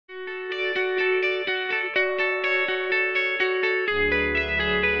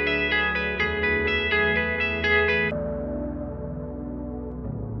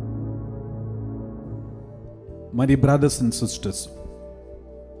My dear brothers and sisters,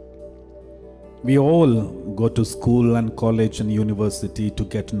 we all go to school and college and university to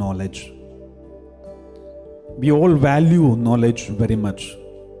get knowledge. We all value knowledge very much.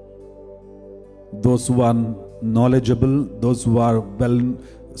 Those who are knowledgeable, those who are well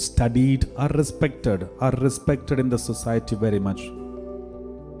studied are respected in the society very much.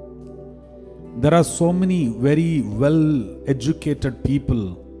 There are so many very well educated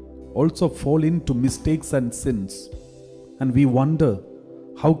people also fall into mistakes and sins, and we wonder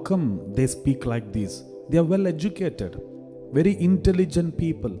how come they speak like this. They are well educated, very intelligent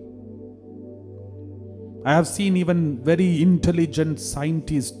people. I have seen even very intelligent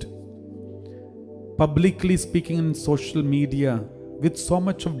scientists publicly speaking in social media with so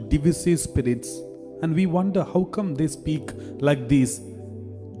much of divisive spirits, and we wonder how come they speak like this,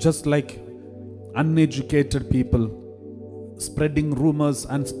 just like uneducated people, spreading rumors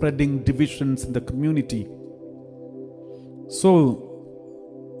and spreading divisions in the community.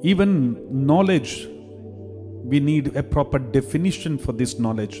 So even knowledge, we need a proper definition for this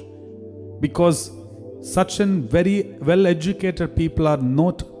knowledge, because such an very well educated people are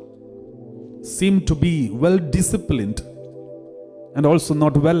not seem to be well disciplined and also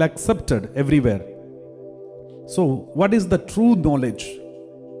not well accepted everywhere. So what is the true knowledge?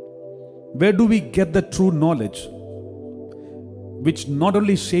 Where do we get the true knowledge, which not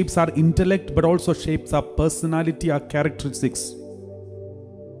only shapes our intellect but also shapes our personality, our characteristics?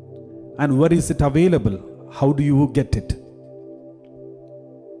 And where is it available? How do you get it?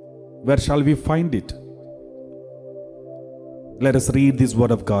 Where shall we find it? Let us read this word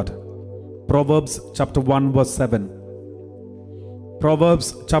of God. Proverbs chapter 1 verse 7.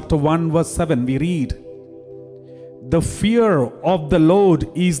 Proverbs chapter 1 verse 7, we read, "The fear of the Lord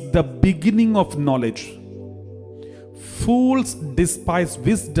is the beginning of knowledge. Fools despise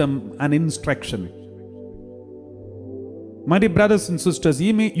wisdom and instruction." My dear brothers and sisters,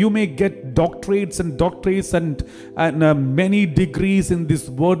 you may get doctorates and many degrees in this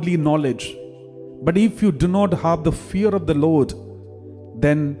worldly knowledge. But if you do not have the fear of the Lord,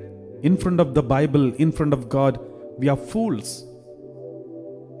 then in front of the Bible, in front of God, we are fools.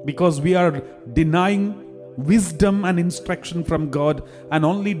 Because we are denying wisdom and instruction from God and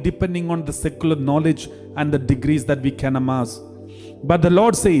only depending on the secular knowledge and the degrees that we can amass. But the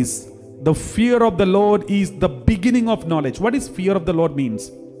Lord says, the fear of the Lord is the beginning of knowledge. What is fear of the Lord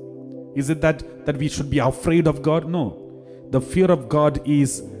means? Is it that we should be afraid of God? No. The fear of God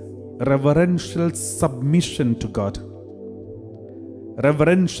is reverential submission to God.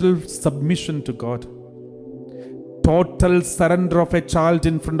 Reverential submission to God. Total surrender of a child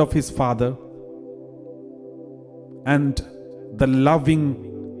in front of his father. And the loving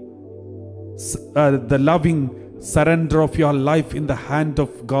surrender of your life in the hand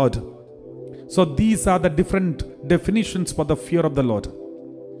of God. So these are the different definitions for the fear of the Lord.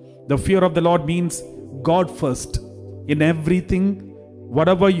 The fear of the Lord means God first in everything.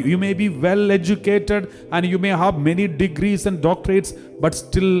 Whatever you may be well educated and you may have many degrees and doctorates, but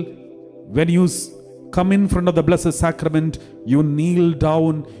still when you come in front of the Blessed Sacrament, you kneel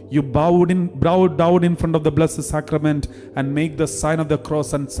down, you bow down in front of the Blessed Sacrament and make the sign of the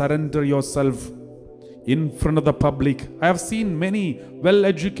cross and surrender yourself in front of the public. I have seen many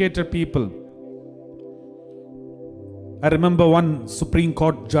well-educated people. I remember one Supreme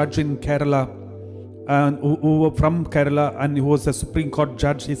Court judge in Kerala, who were from Kerala, and he was a Supreme Court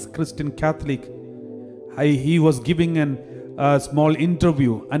judge. He's Christian Catholic. He was giving a small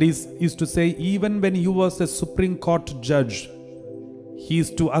interview, and he used to say, even when he was a Supreme Court judge, he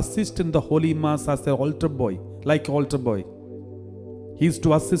used to assist in the Holy Mass as an altar boy, like altar boy. He used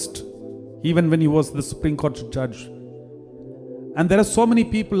to assist even when he was the Supreme Court judge. And there are so many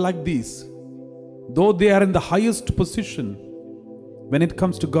people like these. Though they are in the highest position, when it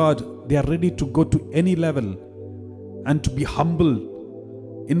comes to God, they are ready to go to any level and to be humble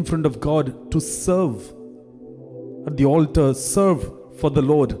in front of God, to serve at the altar, serve for the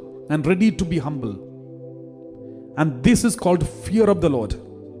Lord, and ready to be humble. And this is called fear of the Lord.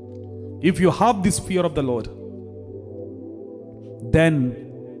 If you have this fear of the Lord, then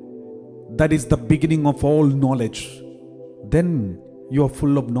that is the beginning of all knowledge. Then you are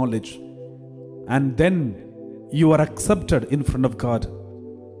full of knowledge. And then you are accepted in front of God.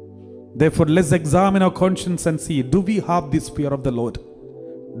 Therefore, let's examine our conscience and see, do we have this fear of the Lord?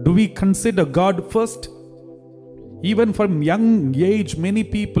 Do we consider God first? Even from young age, many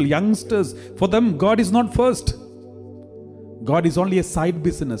people, youngsters, for them God is not first. God is only a side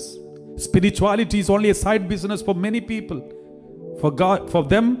business. Spirituality is only a side business for many people. For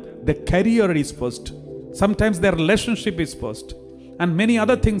them, the career is first. Sometimes their relationship is first. And many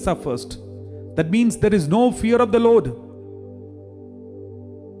other things are first. That means there is no fear of the Lord.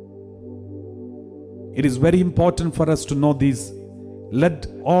 It is very important for us to know this. Let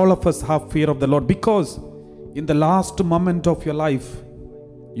all of us have fear of the Lord, because in the last moment of your life,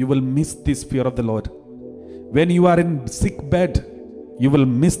 you will miss this fear of the Lord. When you are in sick bed, you will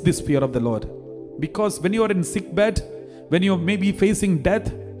miss this fear of the Lord. Because when you are in sick bed, when you may be facing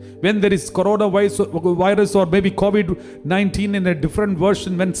death, when there is coronavirus or maybe COVID-19 in a different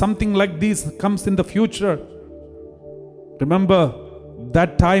version, when something like this comes in the future, remember,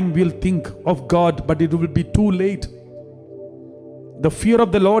 that time we'll think of God, but it will be too late. The fear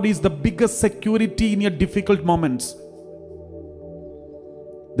of the Lord is the biggest security in your difficult moments.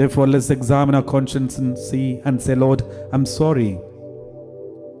 Therefore, let's examine our conscience and see and say, Lord, I'm sorry.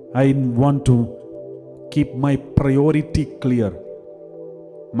 I want to keep my priority clear,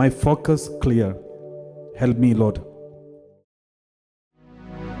 my focus clear. Help me, Lord.